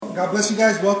Well, God bless you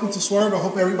guys. Welcome to Swerve. I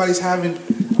hope everybody's having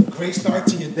a great start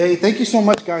to your day. Thank you so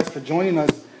much, guys, for joining us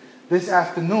this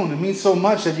afternoon. It means so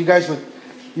much that you guys would,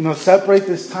 separate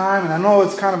this time. And I know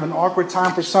it's kind of an awkward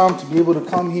time for some to be able to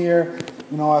come here,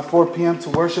 at 4 p.m. to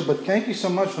worship. But thank you so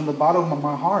much from the bottom of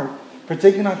my heart for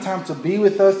taking that time to be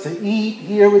with us, to eat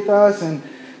here with us, and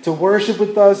to worship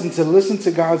with us, and to listen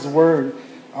to God's word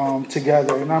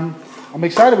together. And I'm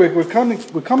excited.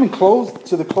 We're coming close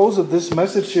to the close of this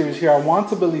message series here. I want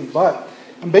to believe, but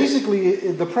and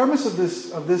basically the premise of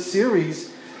this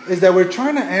series is that we're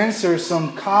trying to answer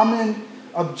some common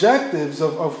objectives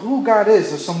of who God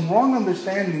is, or some wrong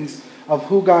understandings of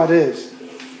who God is.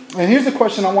 And here's the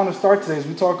question I want to start today as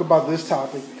we talk about this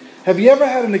topic. Have you ever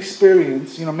had an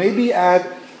experience, maybe at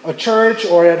a church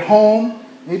or at home,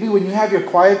 maybe when you have your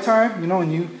quiet time,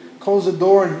 and you close the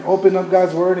door and you open up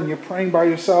God's word and you're praying by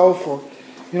yourself, or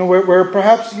where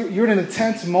perhaps you're in an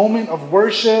intense moment of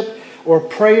worship or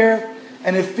prayer,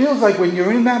 and it feels like when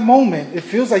you're in that moment, it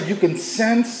feels like you can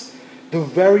sense the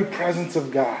very presence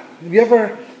of God. Have you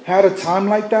ever had a time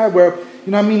like that where,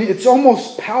 it's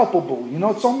almost palpable,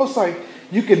 it's almost like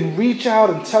you can reach out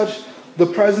and touch the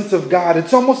presence of God.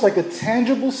 It's almost like a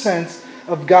tangible sense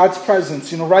of God's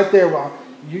presence, right there while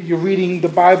you're reading the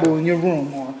Bible in your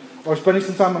room, or spending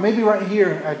some time, maybe right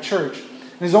here at church.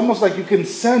 And it's almost like you can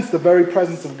sense the very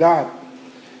presence of God.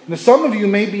 Now, some of you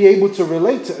may be able to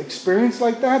relate to experience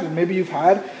like that, and maybe you've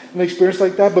had an experience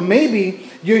like that, but maybe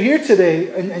you're here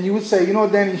today and you would say,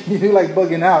 Danny, you're like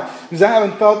bugging out, because I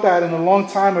haven't felt that in a long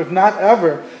time, or if not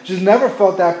ever, just never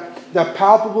felt that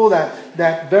palpable,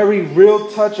 that very real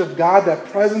touch of God, that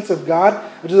presence of God.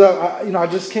 I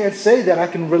just can't say that I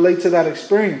can relate to that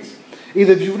experience.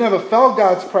 Either you've never felt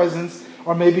God's presence,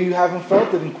 or maybe you haven't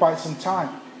felt it in quite some time.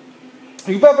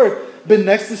 You've ever been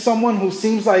next to someone who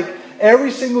seems like every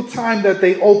single time that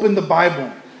they open the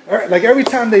Bible, like every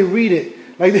time they read it,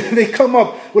 like they come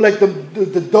up with like the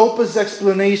dopest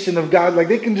explanation of God. Like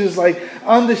they can just like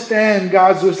understand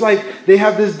God's. It's like they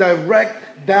have this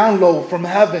direct download from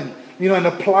heaven, and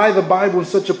apply the Bible in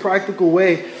such a practical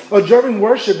way. Or during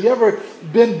worship, you ever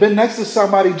been next to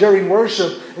somebody during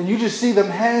worship and you just see them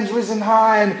hands risen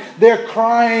high and they're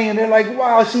crying and they're like,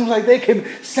 wow, it seems like they can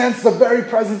sense the very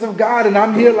presence of God, and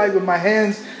I'm here like with my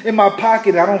hands in my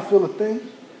pocket, I don't feel a thing.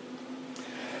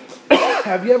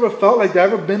 Have you ever felt like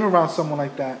that? Ever been around someone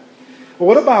like that? Or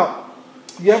what about,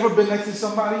 you ever been next to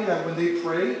somebody that when they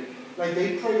pray like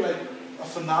a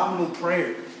phenomenal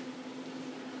prayer?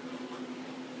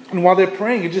 And while they're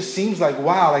praying, it just seems like,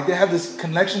 wow, like they have this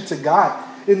connection to God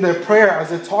in their prayer. As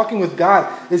they're talking with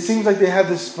God, it seems like they have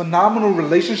this phenomenal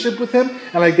relationship with Him,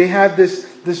 and like they have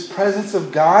this presence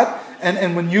of God.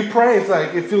 And when you pray,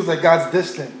 it feels like God's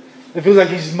distant. It feels like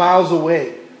He's miles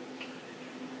away.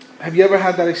 Have you ever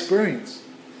had that experience?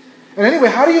 And anyway,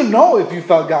 how do you know if you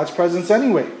felt God's presence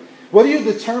anyway? What do you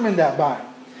determine that by?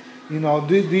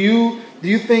 Do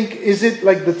you think, is it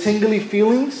like the tingly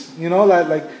feelings?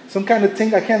 Like some kind of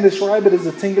I can't describe it as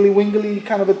a tingly wingly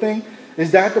kind of a thing.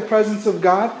 Is that the presence of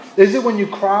God? Is it when you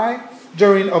cry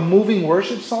during a moving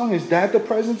worship song? Is that the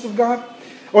presence of God?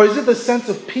 Or is it the sense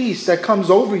of peace that comes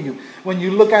over you when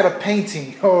you look at a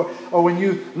painting, or when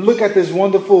you look at this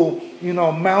wonderful,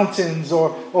 mountains, or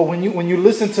when you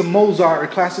listen to Mozart or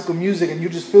classical music and you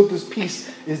just feel this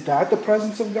peace? Is that the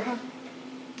presence of God?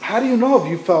 How do you know if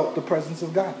you felt the presence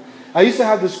of God? I used to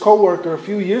have this coworker a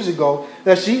few years ago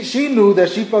that she knew that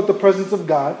she felt the presence of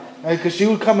God, because she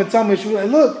would come and tell me, she would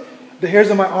like, look, the hairs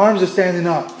on my arms are standing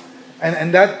up.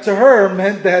 And that to her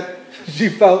meant that she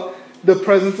felt the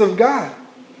presence of God.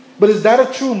 But is that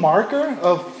a true marker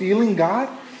of feeling God?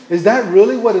 Is that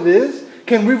really what it is?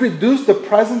 Can we reduce the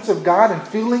presence of God and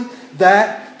feeling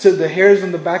that to the hairs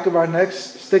on the back of our necks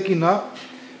sticking up?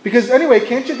 Because anyway,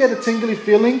 can't you get a tingly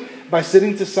feeling by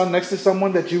sitting next to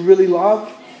someone that you really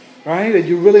love, right? That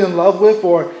you're really in love with?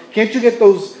 Or can't you get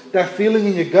that feeling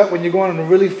in your gut when you're going on a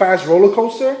really fast roller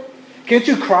coaster? Can't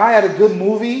you cry at a good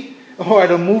movie, or at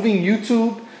a moving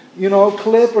YouTube,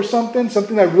 clip or something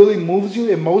that really moves you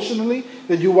emotionally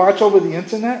that you watch over the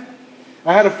internet?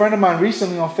 I had a friend of mine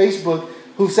recently on Facebook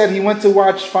who said he went to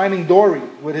watch Finding Dory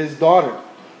with his daughter,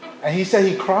 and he said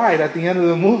he cried at the end of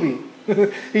the movie.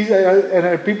 He said,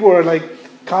 and people are like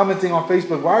commenting on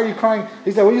Facebook, why are you crying?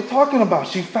 He said, what are you talking about?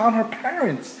 She found her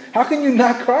parents. How can you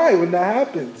not cry when that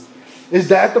happens? Is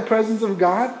that the presence of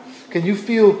God? Can you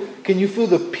feel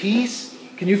the peace?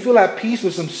 Can you feel that peace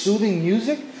with some soothing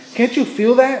music? Can't you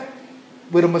feel that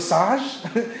with a massage?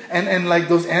 and like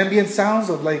those ambient sounds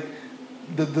of like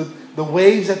the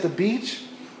waves at the beach?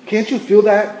 Can't you feel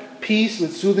that peace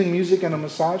with soothing music and a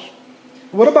massage?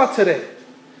 What about today?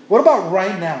 What about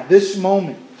right now, this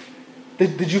moment?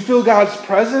 Did you feel God's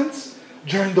presence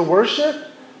during the worship?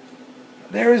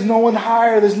 There is no one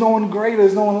higher, there's no one greater,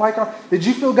 there's no one like us. Did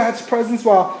you feel God's presence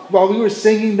while we were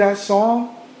singing that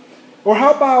song? Or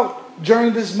how about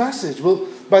during this message? Well,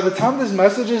 by the time this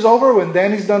message is over, when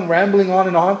Danny's done rambling on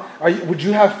and on, would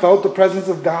you have felt the presence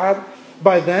of God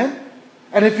by then?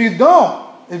 And if you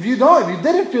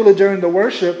didn't feel it during the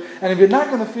worship, and if you're not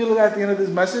going to feel it at the end of this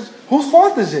message, whose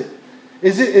fault is it?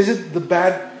 Is it the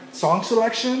bad song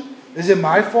selection? Is it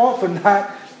my fault for not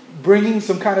bringing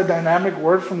some kind of dynamic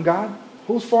word from God?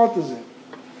 Whose fault is it?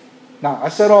 Now, I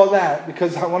said all that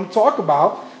because I want to talk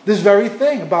about this very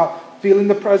thing, about feeling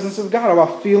the presence of God,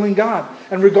 about feeling God.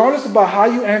 And regardless about how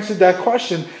you answered that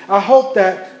question, I hope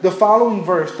that the following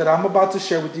verse that I'm about to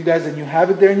share with you guys, and you have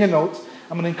it there in your notes,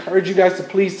 I'm going to encourage you guys to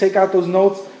please take out those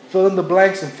notes, fill in the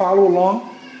blanks, and follow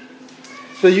along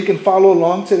so you can follow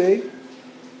along today.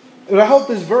 And I hope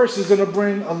this verse is going to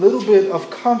bring a little bit of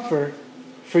comfort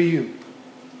for you.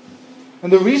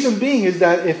 And the reason being is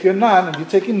that if you're not, and you're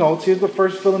taking notes, here's the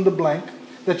first fill in the blank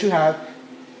that you have.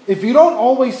 If you don't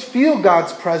always feel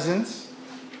God's presence,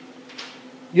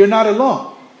 you're not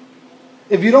alone.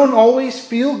 If you don't always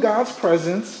feel God's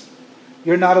presence,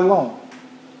 you're not alone.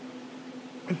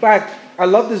 In fact, I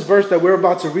love this verse that we're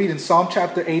about to read in Psalm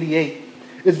chapter 88.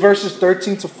 It's verses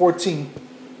 13 to 14.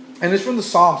 And it's from the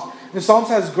Psalms. The Psalms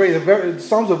the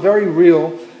Psalms are very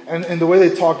real in the way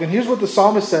they talk. And here's what the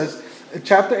psalmist says. In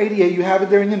chapter 88, you have it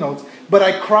there in your notes. But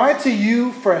I cry to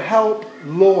you for help,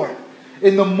 Lord.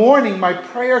 In the morning, my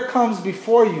prayer comes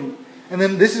before you. And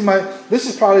then this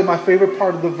is probably my favorite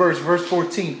part of the verse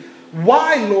 14.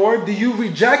 Why, Lord, do you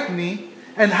reject me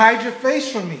and hide your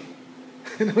face from me?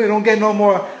 We don't get no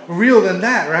more real than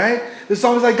that, right? The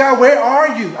psalmist is like, God, where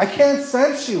are you? I can't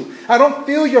sense you. I don't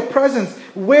feel your presence.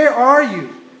 Where are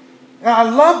you? And I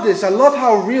love this. I love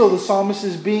how real the psalmist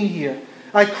is being here.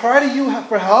 I cry to you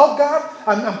for help, God.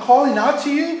 I'm calling out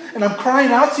to you, and I'm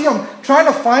crying out to you. I'm trying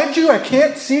to find you. I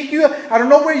can't seek you. I don't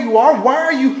know where you are. Why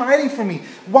are you hiding from me?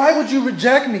 Why would you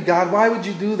reject me, God? Why would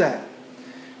you do that?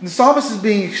 And the psalmist is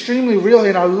being extremely real here,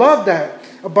 and I love that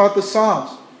about the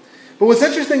Psalms. But what's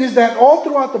interesting is that all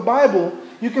throughout the Bible,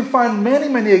 you can find many,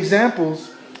 many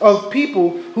examples of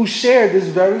people who share this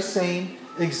very same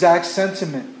exact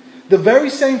sentiment. The very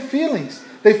same feelings.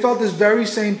 They felt this very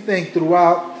same thing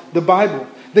throughout the Bible.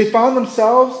 They found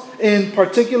themselves in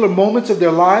particular moments of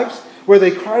their lives where they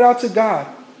cried out to God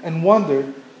and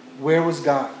wondered, where was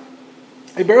God?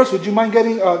 Hey, Barros, would you mind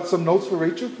getting some notes for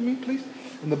Rachel for me, please?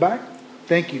 In the back?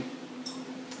 Thank you.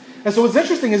 And so what's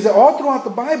interesting is that all throughout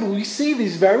the Bible, we see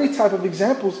these very type of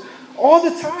examples all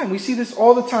the time. We see this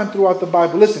all the time throughout the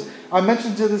Bible. Listen, I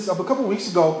mentioned this a couple of weeks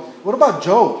ago. What about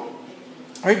Job?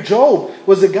 Right? Job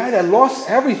was a guy that lost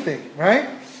everything, right?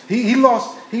 He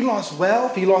lost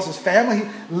wealth. He lost his family.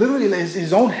 Literally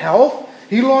his own health.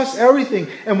 He lost everything.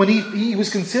 And when he was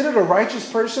considered a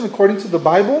righteous person according to the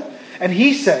Bible, and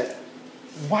he said,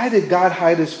 why did God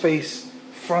hide his face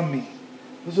from me?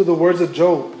 Those are the words of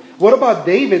Job. What about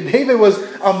David? David was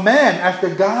a man after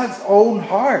God's own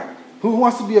heart. Who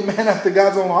wants to be a man after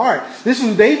God's own heart? This is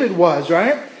who David was,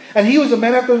 right? And he was a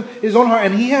man after his own heart.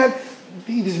 And he had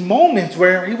these moments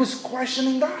where he was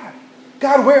questioning God.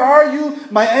 God, where are you?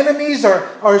 My enemies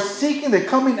are seeking. They're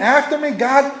coming after me.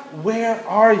 God, where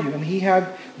are you? And he had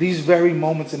these very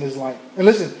moments in his life. And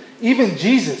listen, even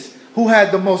Jesus, who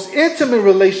had the most intimate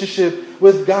relationship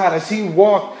with God as he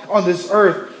walked on this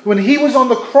earth, when he was on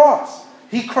the cross,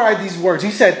 he cried these words.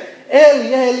 He said,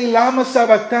 Eli, Eli, lama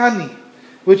sabachthani,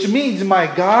 which means, my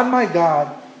God,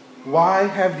 why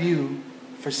have you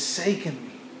forsaken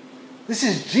me? This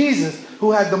is Jesus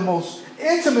who had the most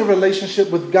intimate relationship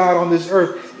with God on this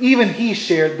earth. Even he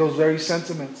shared those very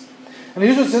sentiments. And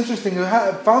here's what's interesting.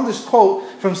 I found this quote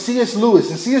from C.S. Lewis.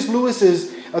 And C.S. Lewis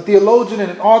is a theologian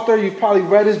and an author. You've probably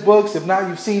read his books. If not,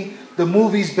 you've seen the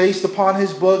movies based upon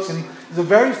his books. And he's a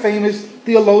very famous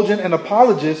theologian and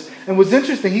apologist. And what's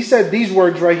interesting, he said these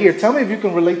words right here. Tell me if you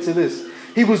can relate to this.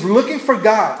 He was looking for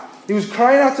God. He was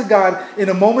crying out to God in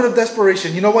a moment of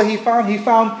desperation. You know what he found? He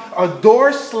found a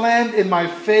door slammed in my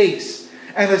face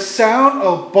and a sound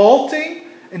of bolting,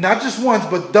 and not just once,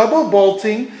 but double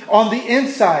bolting on the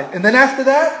inside. And then after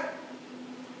that,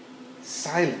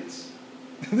 silence.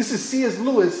 This is C.S.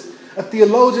 Lewis, a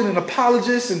theologian, an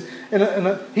apologist, this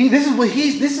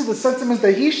is the sentiments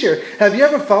that he shared. Have you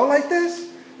ever felt like this?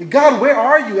 God, where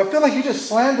are you? I feel like you just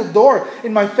slammed the door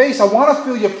in my face. I want to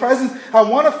feel your presence. I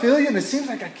want to feel you, and it seems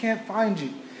like I can't find you.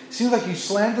 It seems like you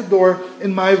slammed the door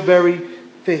in my very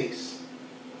face.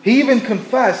 He even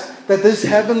confessed that this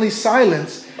heavenly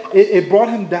silence, it brought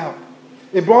him down.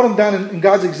 It brought him down in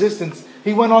God's existence.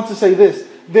 He went on to say this.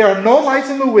 There are no lights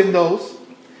in the windows.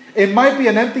 It might be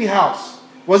an empty house.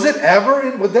 Was there ever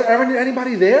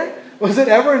anybody there? Was it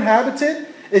ever inhabited?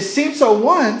 It seemed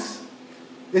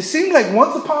like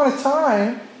once upon a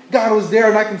time, God was there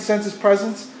and I can sense His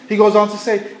presence. He goes on to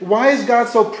say, why is God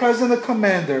so present a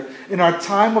commander in our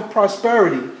time of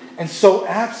prosperity and so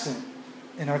absent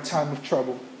in our time of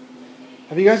trouble?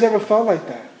 Have you guys ever felt like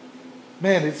that?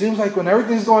 Man, it seems like when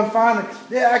everything's going fine,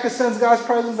 I can sense God's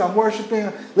presence. I'm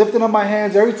worshiping, lifting up my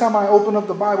hands every time I open up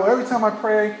the Bible, every time I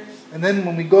pray. And then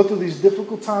when we go through these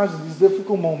difficult times and these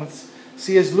difficult moments,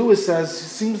 C.S. Lewis says, it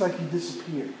seems like He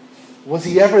disappeared. Was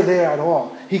He ever there at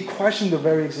all? He questioned the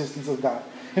very existence of God.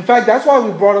 In fact, that's why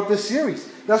we brought up this series.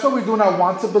 That's why we do not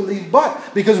want to believe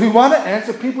but. Because we want to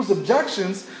answer people's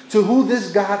objections to who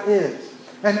this God is.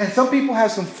 And some people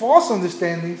have some false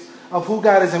understandings of who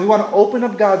God is. And we want to open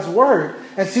up God's Word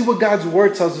and see what God's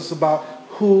Word tells us about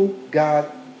who God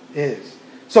is.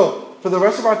 So, for the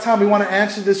rest of our time, we want to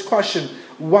answer this question.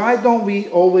 Why don't we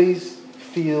always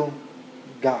feel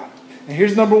God? And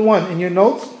here's number one. In your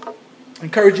notes, I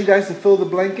encourage you guys to fill the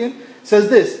blank in. It says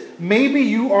this. Maybe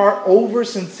you are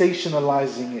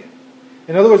over-sensationalizing it.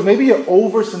 In other words, maybe you're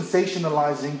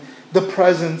over-sensationalizing the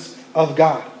presence of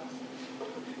God.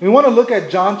 We want to look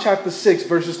at John chapter 6,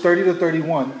 verses 30 to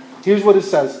 31. Here's what it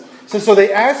says. So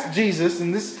they asked Jesus,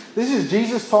 and this is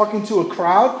Jesus talking to a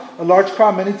crowd, a large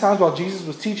crowd. Many times while Jesus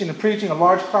was teaching and preaching, a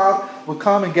large crowd would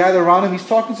come and gather around him. He's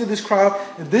talking to this crowd.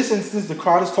 In this instance, the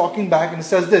crowd is talking back, and it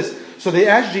says this. So they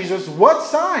asked Jesus, what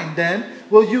sign then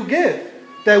will you give,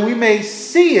 that we may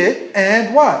see it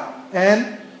and what?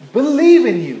 And believe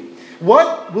in you.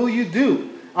 What will you do?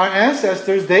 Our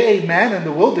ancestors, they ate manna in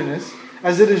the wilderness.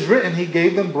 As it is written, He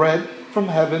gave them bread from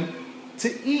heaven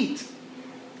to eat.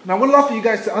 Now, I would love for you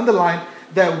guys to underline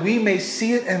that we may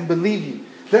see it and believe you.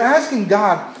 They're asking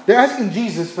God, they're asking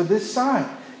Jesus for this sign.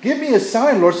 Give me a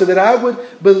sign, Lord, so that I would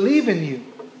believe in you.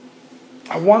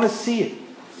 I want to see it.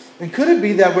 And could it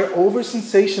be that we're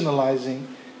over-sensationalizing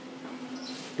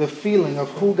the feeling of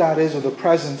who God is or the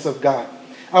presence of God?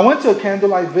 I went to a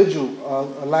candlelight vigil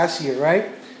last year, right?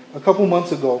 A couple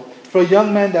months ago, for a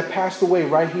young man that passed away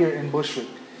right here in Bushwick.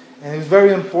 And it was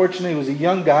very unfortunate. He was a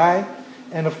young guy.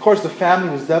 And of course, the family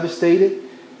was devastated.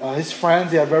 His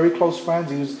friends, they had very close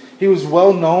friends. He was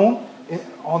well known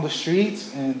on the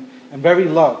streets and very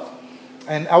loved.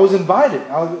 And I was invited.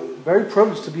 I was very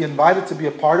privileged to be invited to be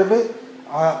a part of it.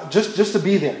 Just to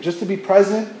be there, just to be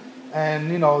present. And,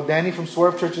 Danny from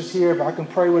Swerve Church is here. If I can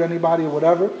pray with anybody or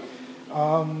whatever.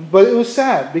 But it was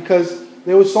sad because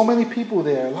there were so many people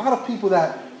there. A lot of people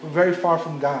that were very far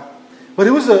from God. But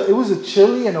it was a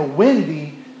chilly and a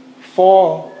windy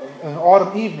fall,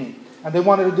 autumn evening. And they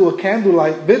wanted to do a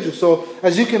candlelight vigil. So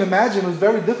as you can imagine, it was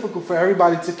very difficult for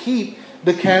everybody to keep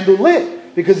the candle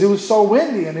lit because it was so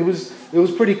windy and it was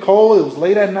pretty cold. It was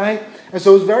late at night. And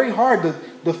so it was very hard.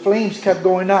 The flames kept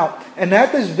going out. And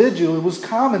at this vigil, it was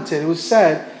commented, it was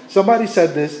said, somebody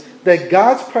said this, that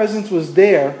God's presence was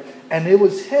there and it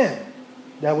was Him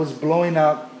that was blowing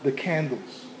out the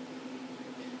candles.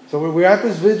 So we're at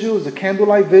this vigil. It's a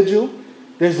candlelight vigil.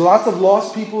 There's lots of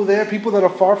lost people there, people that are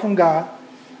far from God.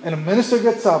 And a minister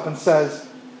gets up and says,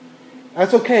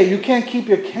 that's okay, you can't keep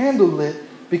your candle lit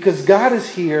because God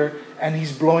is here and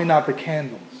He's blowing out the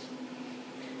candles.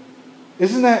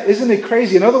 Isn't it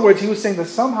crazy? In other words, he was saying that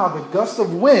somehow the gust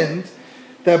of wind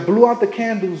that blew out the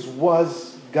candles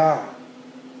was God.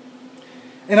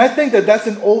 And I think that that's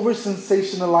an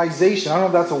over-sensationalization. I don't know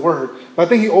if that's a word, but I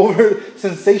think he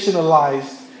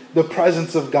over-sensationalized the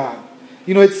presence of God.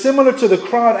 It's similar to the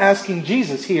crowd asking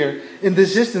Jesus here in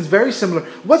this instance, very similar.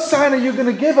 What sign are you going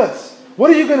to give us? What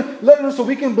are you going to let us so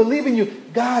we can believe in you?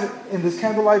 God, in this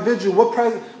candlelight vigil,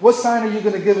 what sign are you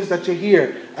going to give us that you're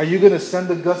here? Are you going to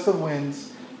send a gust of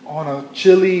winds on a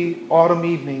chilly autumn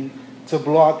evening to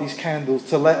blow out these candles,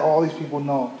 to let all these people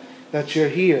know that you're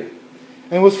here?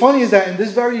 And what's funny is that in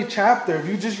this very chapter, if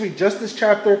you just read just this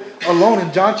chapter alone,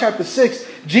 in John chapter 6,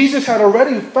 Jesus had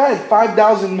already fed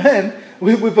 5,000 men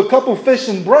with a couple fish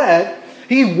and bread.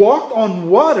 He walked on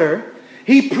water.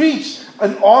 He preached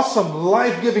an awesome,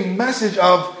 life-giving message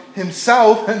of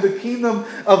Himself and the kingdom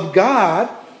of God.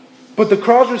 But the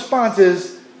crowd's response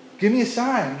is, give me a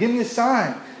sign, give me a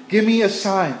sign, give me a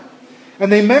sign.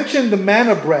 And they mentioned the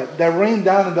manna bread that rained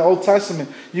down in the Old Testament.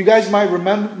 You guys might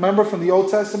remember from the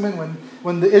Old Testament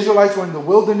when the Israelites were in the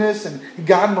wilderness and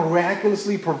God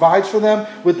miraculously provides for them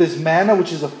with this manna,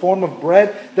 which is a form of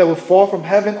bread that would fall from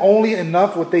heaven, only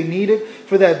enough what they needed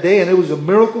for that day. And it was a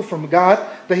miracle from God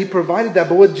that He provided that.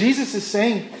 But what Jesus is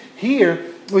saying here,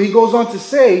 what He goes on to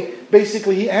say,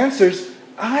 basically He answers,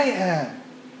 I am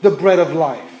the bread of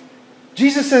life.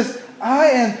 Jesus says,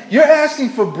 You're asking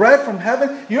for bread from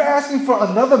heaven. You're asking for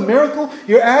another miracle.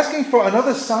 You're asking for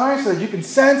another sign so that you can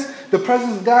sense the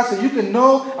presence of God, so you can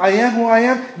know I am who I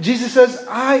am. Jesus says,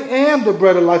 I am the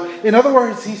bread of life. In other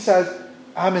words, he says,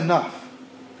 I'm enough.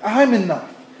 I'm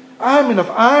enough. I'm enough.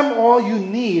 I'm all you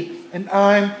need, and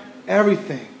I'm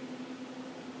everything.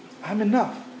 I'm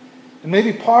enough. And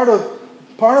maybe part of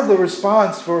the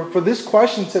response for this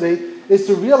question today is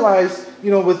to realize,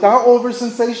 without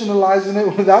over-sensationalizing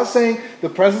it, without saying the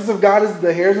presence of God is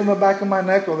the hairs on the back of my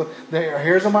neck or the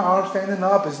hairs on my arm standing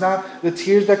up. It's not the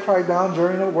tears that cry down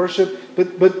during the worship,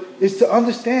 but it's to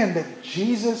understand that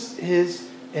Jesus is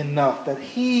enough, that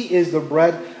he is the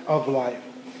bread of life.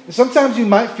 And sometimes you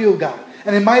might feel God,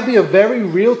 and it might be a very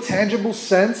real, tangible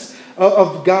sense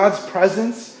of God's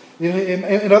presence.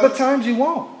 And other times you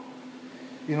won't.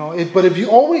 But if you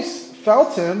always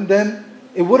felt him, then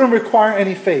it wouldn't require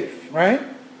any faith, right?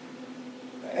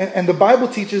 And the Bible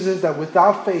teaches us that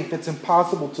without faith, it's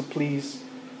impossible to please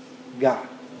God.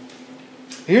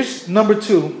 Here's number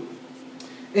 2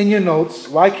 in your notes.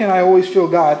 Why can't I always feel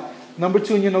God? Number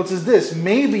 2 in your notes is this.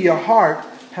 Maybe your heart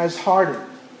has hardened.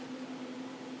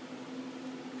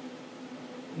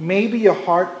 Maybe your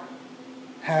heart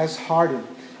has hardened.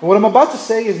 And what I'm about to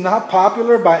say is not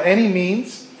popular by any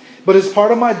means, but it's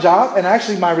part of my job and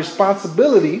actually my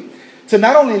responsibility to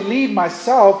not only lead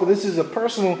myself, this is a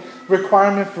personal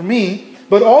requirement for me,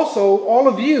 but also all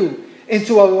of you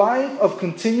into a life of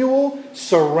continual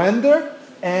surrender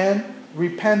and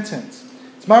repentance.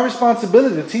 It's my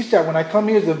responsibility to teach that when I come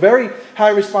here. It's a very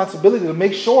high responsibility to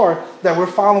make sure that we're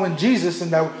following Jesus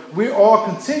and that we're all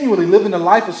continually living a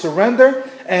life of surrender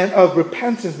and of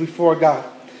repentance before God.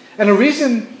 And the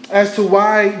reason as to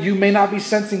why you may not be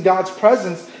sensing God's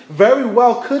presence very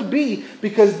well could be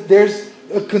because there's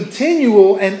a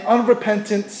continual and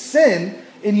unrepentant sin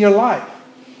in your life.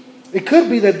 It could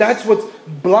be that that's what's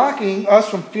blocking us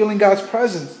from feeling God's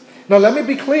presence. Now let me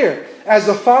be clear. As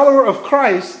a follower of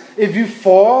Christ, if you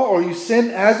fall or you sin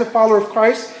as a follower of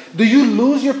Christ, do you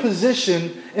lose your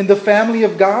position in the family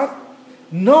of God?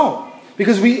 No.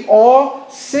 Because we all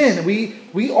sin.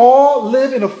 We all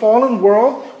live in a fallen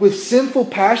world with sinful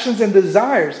passions and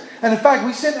desires. And in fact,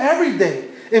 we sin every day.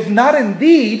 If not in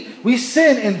deed, we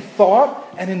sin in thought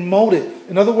and in motive.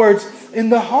 In other words, in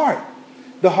the heart.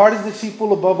 The heart is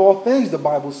deceitful above all things, the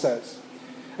Bible says.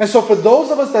 And so for those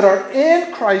of us that are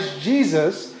in Christ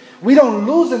Jesus, we don't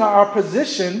lose in our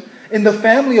position in the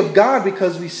family of God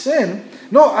because we sin.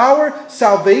 No, our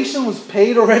salvation was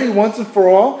paid already once and for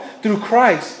all through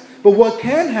Christ. But what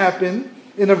can happen,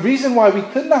 and the reason why we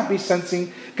could not be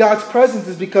sensing God's presence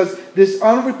is because this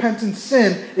unrepentant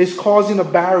sin is causing a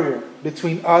barrier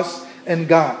between us and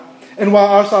God. And while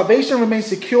our salvation remains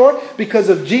secure because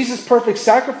of Jesus' perfect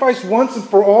sacrifice once and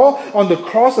for all on the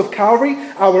cross of Calvary,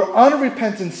 our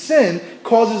unrepentant sin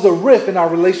causes a rift in our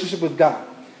relationship with God.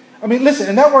 I mean, listen,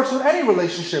 and that works with any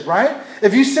relationship, right?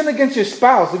 If you sin against your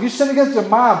spouse, if you sin against your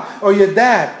mom or your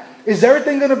dad, is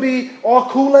everything going to be all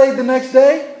Kool-Aid the next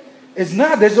day? It's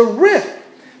not. There's a rift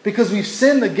because we've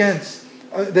sinned against.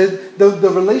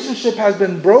 The relationship has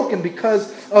been broken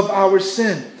because of our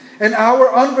sin. And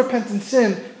our unrepentant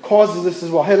sin causes this as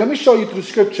well. Hey, let me show you through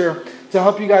Scripture to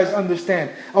help you guys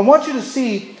understand. I want you to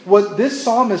see what this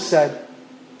psalmist said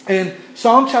in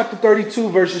Psalm chapter 32,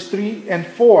 verses 3 and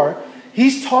 4.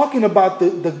 He's talking about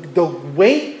the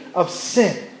weight of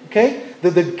sin, okay?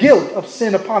 The guilt of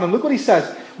sin upon him. Look what he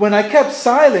says. When I kept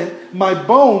silent, my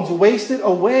bones wasted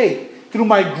away through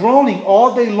my groaning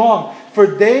all day long.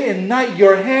 For day and night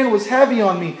your hand was heavy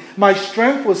on me. My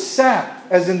strength was sapped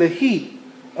as in the heat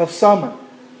of summer.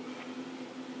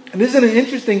 And isn't it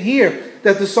interesting here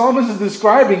that the psalmist is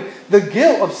describing the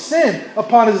guilt of sin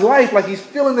upon his life, like he's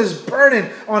feeling this burden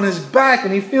on his back,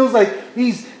 and he feels like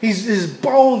his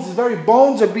very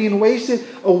bones are being wasted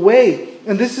away.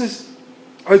 And this is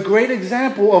a great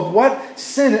example of what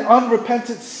sin,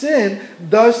 unrepentant sin,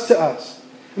 does to us.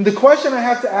 And the question I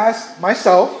have to ask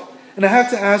myself, and I have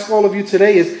to ask all of you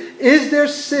today is there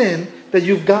sin that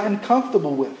you've gotten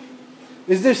comfortable with?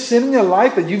 Is there sin in your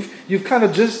life that you've kind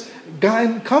of just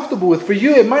gotten comfortable with? For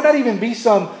you, it might not even be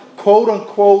some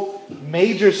quote-unquote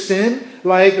major sin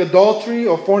like adultery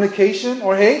or fornication,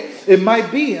 or hey, it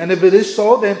might be. And if it is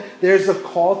so, then there's a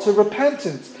call to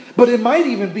repentance. But it might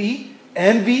even be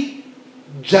envy,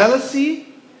 jealousy,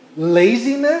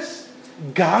 laziness,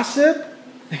 gossip.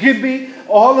 It could be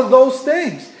all of those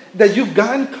things that you've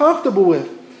gotten comfortable with.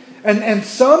 And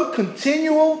some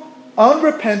continual,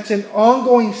 unrepentant,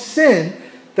 ongoing sin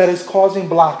that is causing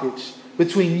blockage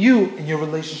between you and your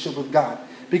relationship with God.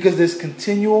 Because there's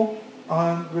continual,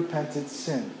 unrepentant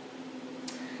sin.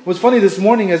 It was funny this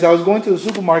morning as I was going to the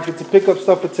supermarket to pick up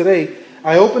stuff for today.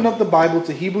 I opened up the Bible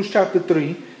to Hebrews chapter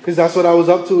 3 because that's what I was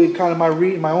up to in kind of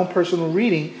my own personal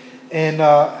reading. And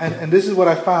this is what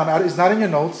I found. It's not in your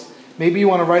notes. Maybe you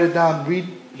want to write it down, read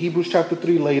Hebrews chapter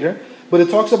 3 later. But it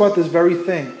talks about this very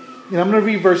thing. I'm going to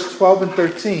read verse 12 and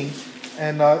 13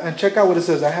 and check out what it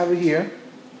says. I have it here.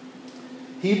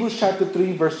 Hebrews chapter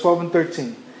 3, verse 12 and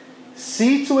 13.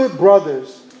 See to it,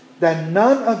 brothers, that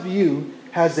none of you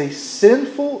has a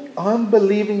sinful,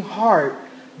 unbelieving heart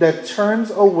that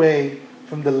turns away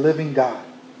from the living God.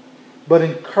 But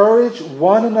encourage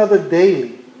one another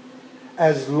daily,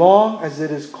 as long as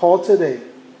it is called today,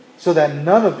 so that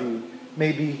none of you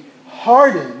may be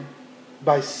hardened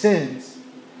by sin's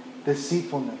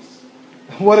deceitfulness.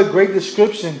 What a great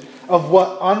description of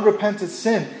what unrepentant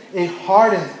sin. It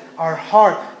hardens our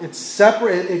heart. It's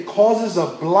separate. It causes a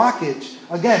blockage.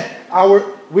 Again,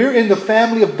 we're in the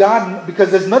family of God because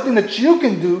there's nothing that you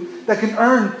can do that can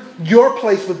earn your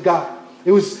place with God.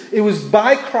 It was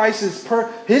by Christ's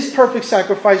his perfect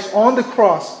sacrifice on the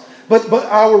cross. But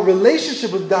our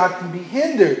relationship with God can be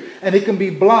hindered and it can be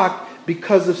blocked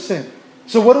because of sin.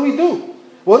 So what do we do?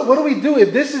 What do we do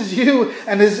if this is you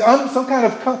and there's some kind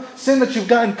of sin that you've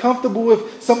gotten comfortable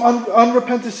with, some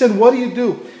unrepentant sin? What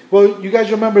do? Well, you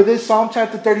guys remember this, Psalm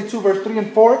chapter 32, verse 3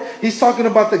 and 4. He's talking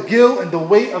about the guilt and the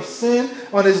weight of sin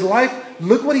on his life.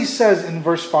 Look what he says in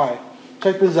verse 5.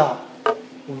 Check this out.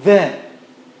 Then,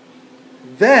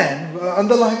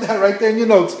 underline that right there in your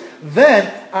notes. Then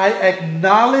I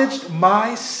acknowledged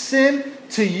my sin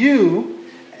to you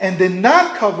and did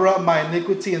not cover up my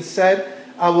iniquity and said,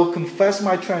 I will confess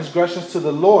my transgressions to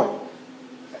the Lord.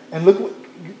 And look,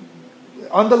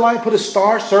 underline, put a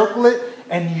star, circle it,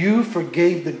 and you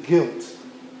forgave the guilt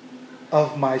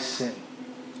of my sin.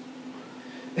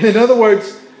 In other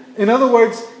words,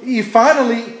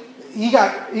 he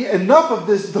got enough of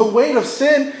this, the weight of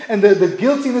sin and the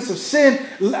guiltiness of sin.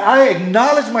 I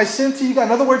acknowledge my sin to you.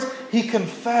 In other words, he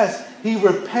confessed, he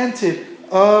repented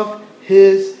of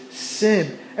his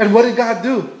sin. And what did God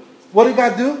do?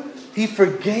 He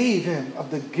forgave him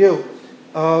of the guilt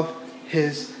of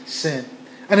his sin.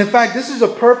 And in fact, this is a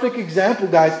perfect example,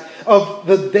 guys, of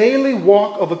the daily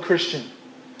walk of a Christian.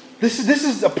 This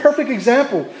is a perfect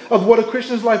example of what a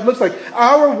Christian's life looks like.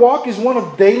 Our walk is one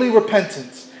of daily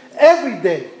repentance. Every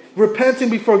day, repenting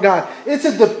before God. It's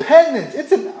a dependence.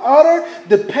 It's an utter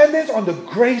dependence on the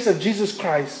grace of Jesus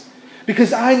Christ.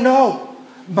 Because I know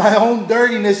my own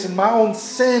dirtiness and my own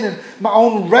sin and my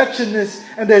own wretchedness,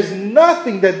 and there's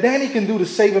nothing that Danny can do to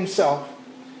save himself.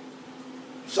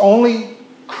 It's only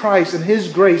Christ and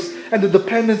his grace and the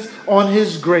dependence on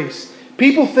his grace.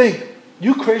 People think,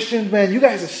 you Christians, man, you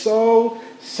guys are so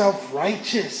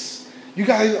self-righteous. You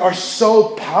guys are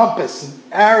so pompous and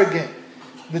arrogant.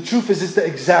 The truth is, it's the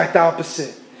exact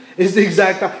opposite.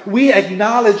 We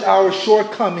acknowledge our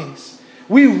shortcomings.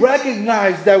 We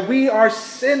recognize that we are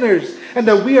sinners and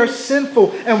that we are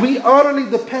sinful, and we utterly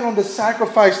depend on the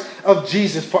sacrifice of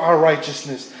Jesus for our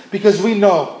righteousness, because we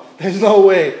know there's no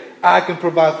way I can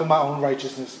provide for my own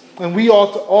righteousness. And we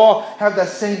ought to all have that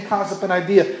same concept and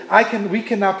idea. We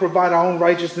cannot provide our own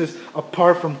righteousness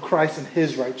apart from Christ and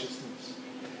his righteousness.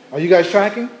 Are you guys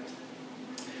tracking?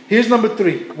 Here's number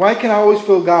 3. Why can I always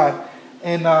feel God?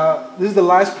 And this is the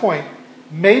last point.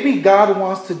 Maybe God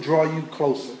wants to draw you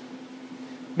closer.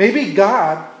 Maybe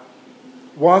God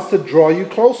wants to draw you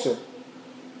closer.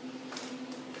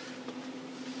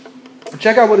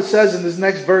 Check out what it says in this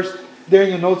next verse there in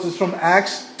your notes. It's from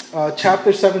Acts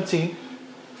chapter 17.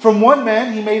 From one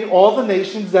man he made all the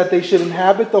nations that they should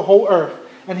inhabit the whole earth.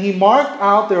 And he marked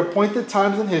out their appointed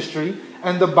times in history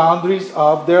and the boundaries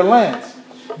of their lands.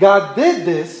 God did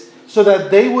this so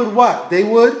that they would what? They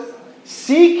would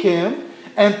seek him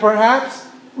and perhaps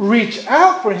reach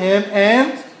out for him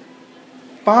and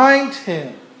find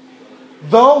him,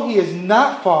 though he is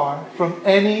not far from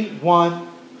any one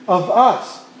of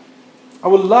us. I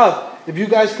would love if you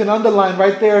guys can underline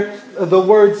right there the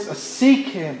words seek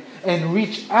him and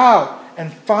reach out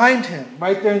and find him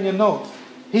right there in your notes.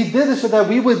 He did it so that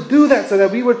we would do that, so that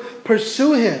we would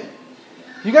pursue him.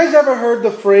 You guys ever heard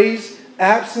the phrase,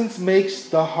 absence makes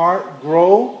the heart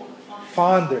grow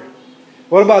fonder?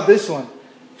 What about this one?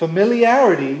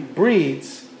 Familiarity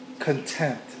breeds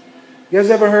contempt. You guys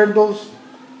ever heard those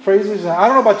phrases? I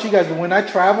don't know about you guys, but when I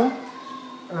travel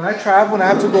and I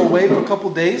have to go away for a couple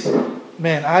days,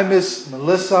 man, I miss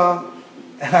Melissa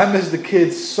and I miss the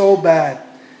kids so bad.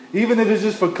 Even if it's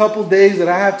just for a couple days that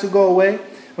I have to go away,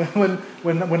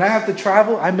 when I have to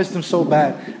travel, I miss them so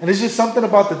bad. And it's just something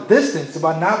about the distance,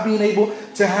 about not being able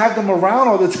to have them around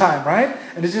all the time, right?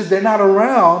 And it's just they're not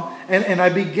around, and I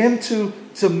begin to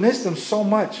to miss them so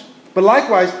much. But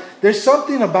likewise, there's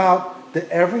something about the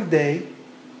everyday,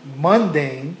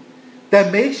 mundane,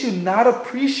 that makes you not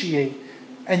appreciate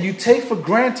and you take for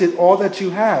granted all that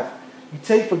you have. You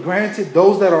take for granted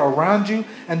those that are around you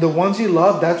and the ones you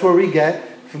love. That's where we get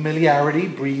familiarity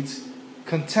breeds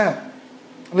contempt.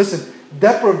 Listen,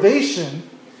 deprivation,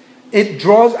 it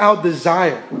draws out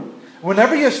desire.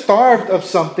 Whenever you're starved of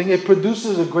something, it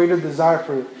produces a greater desire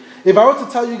for it. If I were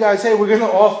to tell you guys, hey, we're going to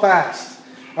all fast.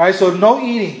 All right, so no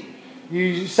eating.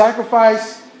 You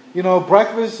sacrifice,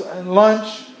 breakfast and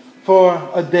lunch for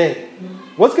a day.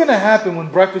 What's going to happen when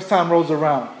breakfast time rolls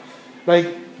around? Like,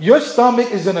 your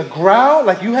stomach is going to growl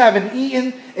like you haven't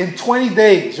eaten in 20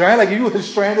 days, right? Like you were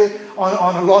stranded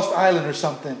on a lost island or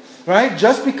something, right?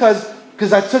 Just because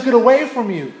I took it away from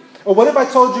you. Or what if I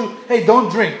told you, hey,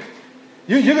 don't drink?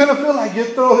 You're going to feel like your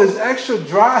throat is extra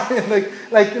dry and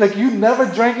like you never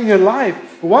drank in your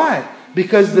life. Why?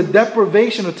 Because the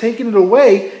deprivation of taking it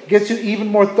away gets you even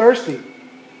more thirsty.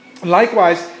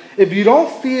 Likewise, if you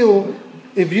don't feel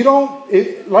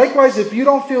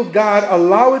God,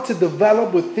 allow it to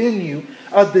develop within you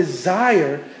a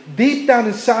desire deep down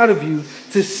inside of you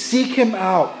to seek Him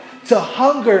out, to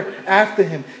hunger after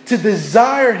Him, to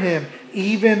desire Him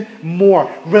even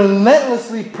more.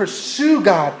 Relentlessly pursue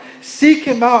God. Seek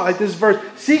Him out, like this verse.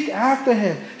 Seek after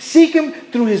Him. Seek Him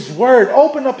through His Word.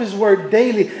 Open up His Word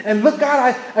daily. And look,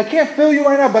 God, I can't feel you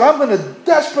right now, but I'm going to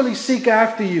desperately seek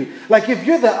after you. Like if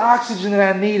you're the oxygen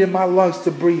that I need in my lungs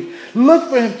to breathe.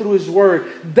 Look for Him through His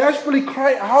Word. Desperately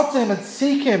cry out to Him and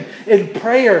seek Him in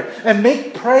prayer. And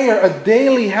make prayer a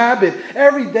daily habit.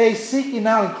 Every day seeking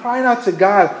out and crying out to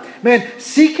God. Man,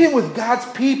 seek Him with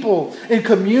God's people in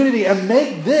community and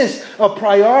make this a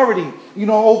priority,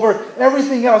 over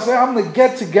everything else. I'm going to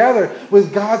get together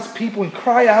with God's people and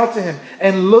cry out to Him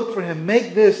and look for Him.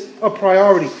 Make this a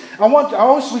priority. I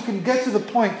wish we can get to the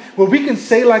point where we can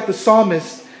say like the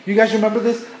psalmist, you guys remember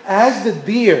this? As the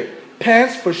deer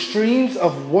pants for streams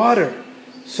of water,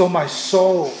 so my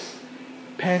soul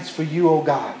pants for you, O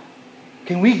God.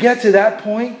 Can we get to that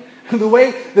point? The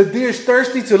way the deer is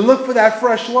thirsty to look for that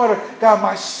fresh water. God,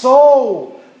 my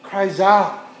soul cries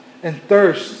out and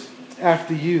thirsts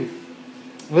after you.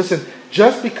 Listen,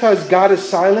 just because God is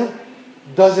silent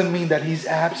doesn't mean that He's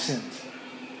absent.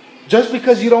 Just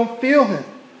because you don't feel Him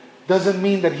doesn't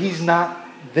mean that He's not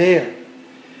there.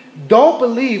 Don't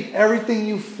believe everything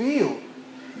you feel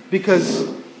because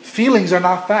feelings are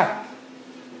not fact.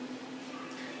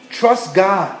 Trust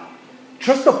God.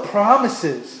 Trust the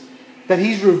promises that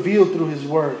He's revealed through His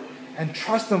Word, and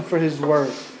trust Him for His Word.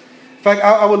 In fact,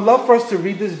 I would love for us to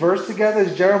read this verse together.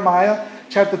 It's Jeremiah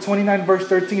chapter 29, verse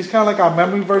 13. It's kind of like our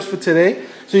memory verse for today.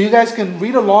 So you guys can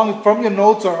read along from your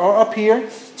notes or up here.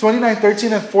 29,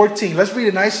 13, and 14. Let's read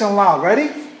it nice and loud. Ready?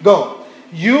 Go.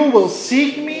 You will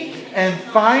seek me and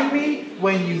find me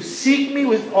when you seek me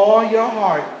with all your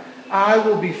heart. I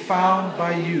will be found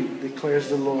by you, declares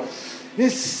the Lord.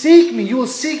 Seek me. You will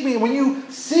seek me. When you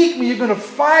seek me, you're going to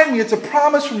find me. It's a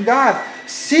promise from God.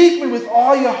 Seek me with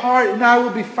all your heart and I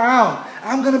will be found.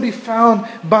 I'm going to be found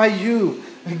by you.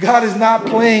 And God is not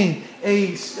playing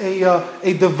a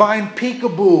divine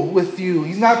peekaboo with you.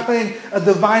 He's not playing a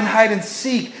divine hide and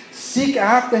seek. Seek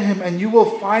after Him and you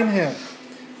will find Him.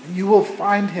 You will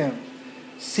find Him.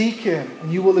 Seek Him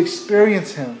and you will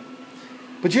experience Him.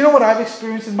 But you know what I've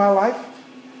experienced in my life?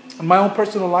 In my own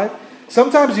personal life?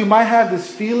 Sometimes you might have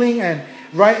this feeling and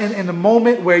right in a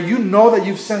moment where you know that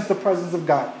you've sensed the presence of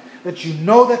God. That you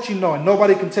know, and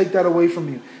nobody can take that away from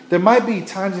you. There might be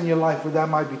times in your life where that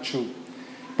might be true.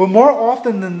 But more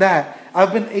often than that,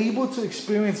 I've been able to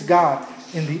experience God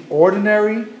in the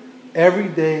ordinary,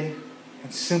 everyday,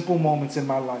 and simple moments in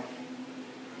my life.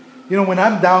 When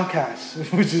I'm downcast,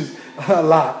 which is a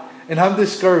lot, and I'm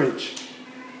discouraged,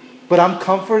 but I'm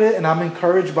comforted and I'm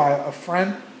encouraged by a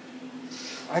friend,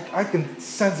 I can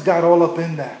sense God all up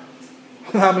in that.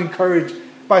 When I'm encouraged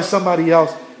by somebody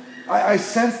else, I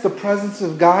sense the presence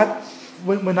of God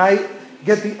when I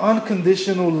get the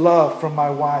unconditional love from my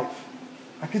wife.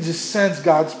 I can just sense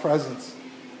God's presence.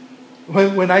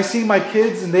 When I see my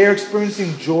kids and they're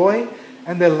experiencing joy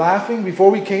and they're laughing.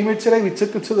 Before we came here today, we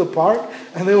took them to the park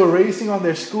and they were racing on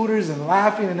their scooters and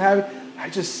laughing and I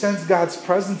just sense God's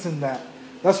presence in that.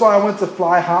 That's why I went to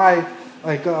Fly High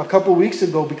like a couple weeks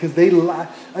ago, because they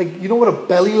laugh. Like, you know what a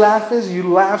belly laugh is?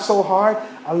 You laugh so hard.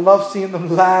 I love seeing them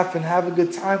laugh and have a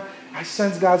good time. I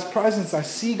sense God's presence. I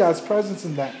see God's presence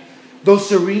in that. Those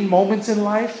serene moments in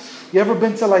life. You ever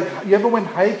went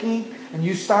hiking and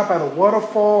you stop at a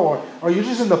waterfall, or you're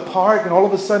just in the park and all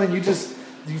of a sudden you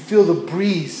feel the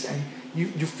breeze and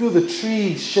you feel the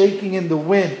trees shaking in the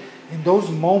wind. In those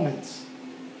moments,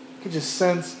 You can just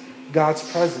sense God's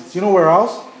presence. You know where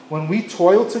else? When we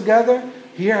toil together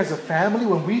here as a family,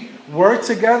 when we work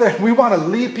together and we want to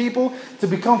lead people to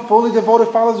become fully devoted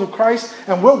followers of Christ,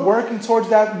 and we're working towards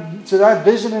that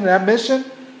vision and that mission,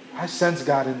 I sense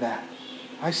God in that.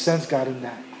 I sense God in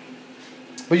that.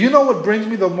 But you know what brings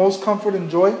me the most comfort and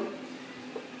joy?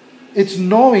 It's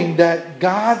knowing that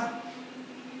God,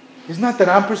 it's not that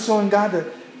I'm pursuing God, that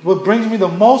what brings me the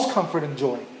most comfort and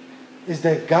joy is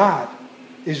that God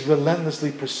is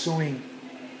relentlessly pursuing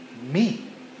me.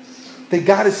 That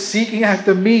God is seeking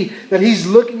after me, that He's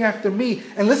looking after me.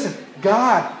 And listen,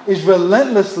 God is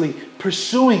relentlessly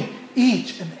pursuing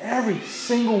each and every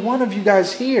single one of you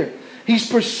guys here. He's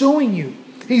pursuing you.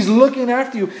 He's looking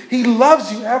after you. He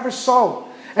loves you ever so.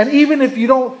 And even if you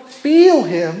don't feel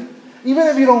Him, even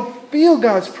if you don't feel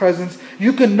God's presence,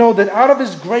 you can know that out of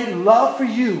His great love for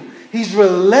you, He's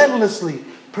relentlessly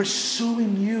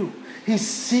pursuing you. He's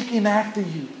seeking after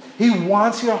you. He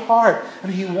wants your heart,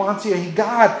 and He wants you.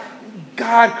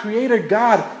 God, Creator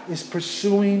God, is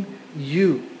pursuing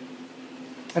you.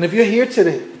 And if you're here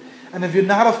today, and if you're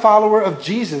not a follower of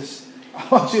Jesus, I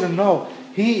want you to know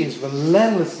He is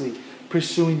relentlessly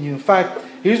pursuing you. In fact,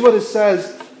 here's what it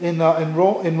says in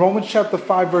Romans chapter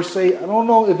 5, verse 8. I don't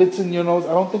know if it's in your notes.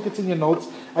 I don't think it's in your notes.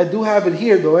 I do have it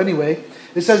here, though, anyway.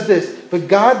 It says this: "But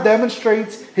God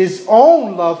demonstrates His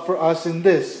own love for us in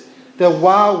this, that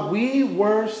while we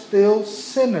were still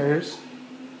sinners,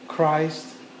 Christ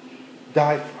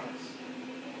died for us."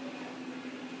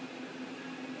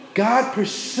 God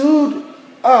pursued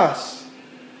us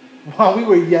while we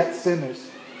were yet sinners.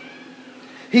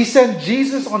 He sent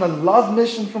Jesus on a love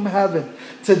mission from heaven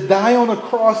to die on a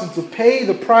cross and to pay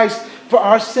the price for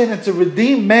our sin and to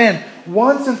redeem man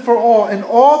once and for all. And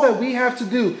all that we have to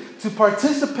do to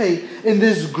participate in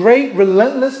this great,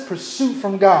 relentless pursuit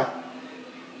from God,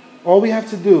 all we have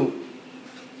to do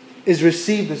is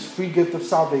receive this free gift of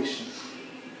salvation.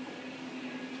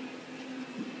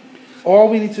 All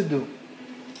we need to do.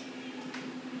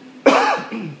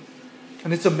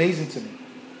 And it's amazing to me.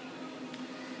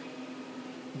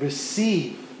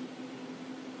 Receive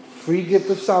free gift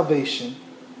of salvation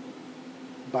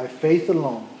by faith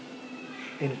alone,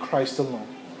 in Christ alone.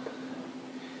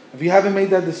 If you haven't made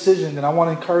that decision, then I want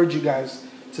to encourage you guys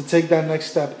to take that next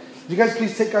step. You guys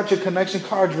please take out your connection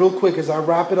cards real quick as I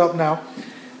wrap it up now.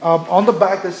 On the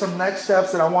back, there's some next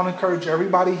steps that I want to encourage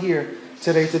everybody here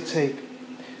today to take.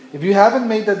 If you haven't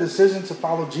made that decision to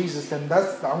follow Jesus, then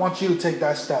I want you to take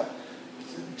that step.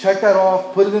 Check that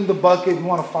off, put it in the bucket. We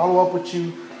want to follow up with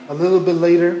you a little bit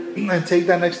later and take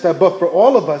that next step. But for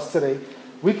all of us today,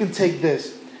 we can take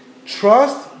this.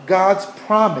 Trust God's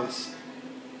promise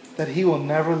that He will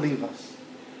never leave us,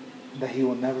 that He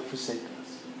will never forsake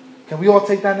us. Can we all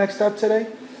take that next step today?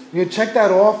 You can check that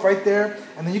off right there,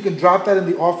 and then you can drop that in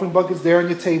the offering buckets there on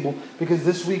your table, because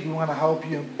this week we want to help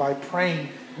you by praying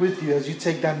with you as you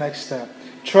take that next step.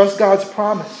 Trust God's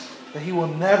promise that He will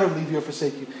never leave you or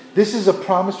forsake you. This is a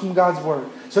promise from God's Word.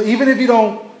 So even if you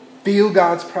don't feel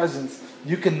God's presence,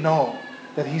 you can know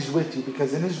that He's with you,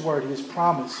 because in His Word He has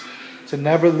promised to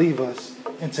never leave us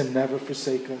and to never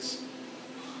forsake us.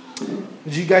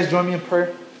 Would you guys join me in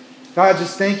prayer? God,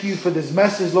 just thank You for this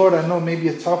message, Lord. I know it may be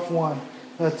a tough one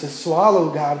to swallow,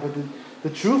 God, but the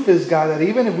truth is, God, that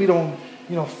even if we don't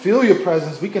feel Your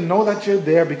presence, we can know that You're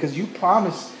there because You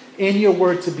promised in Your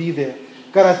Word to be there.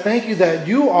 God, I thank You that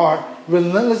You are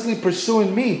relentlessly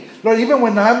pursuing me. Lord, even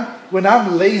when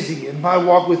I'm lazy in my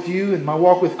walk with You, in my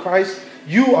walk with Christ,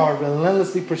 You are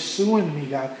relentlessly pursuing me,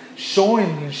 God,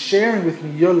 showing me and sharing with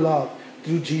me Your love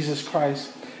through Jesus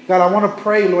Christ. God, I want to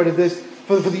pray, Lord,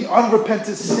 for the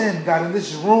unrepentant sin, God, in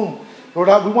this room. Lord,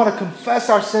 we want to confess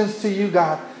our sins to You,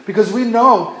 God, because we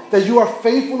know that You are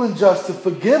faithful and just to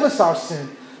forgive us our sin.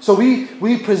 So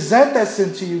we present that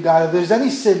sin to You, God. If there's any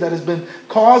sin that has been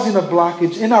causing a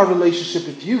blockage in our relationship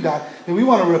with You, God, then we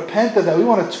want to repent of that. We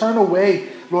want to turn away,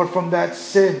 Lord, from that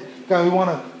sin. God, we want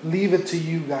to leave it to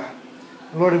You, God.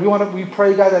 And Lord, we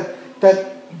pray, God,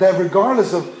 that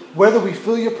regardless of whether we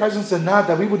feel Your presence or not,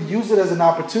 that we would use it as an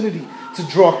opportunity to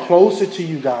draw closer to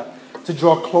You, God, to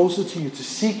draw closer to You, to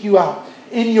seek You out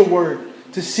in Your Word,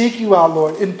 to seek You out,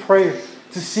 Lord, in prayer,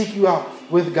 to seek You out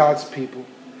with God's people.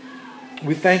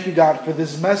 We thank You, God, for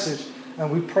this message,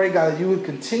 and we pray, God, that You would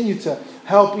continue to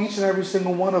help each and every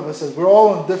single one of us as we're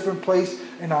all in a different place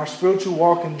in our spiritual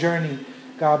walk and journey,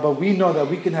 God, but we know that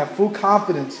we can have full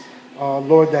confidence,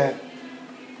 Lord, that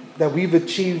we've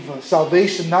achieved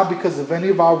salvation not because of any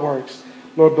of our works,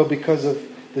 Lord, but because of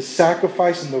the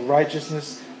sacrifice and the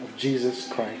righteousness of Jesus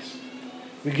Christ.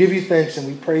 We give You thanks and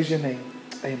we praise Your name.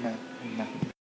 Amen. Amen.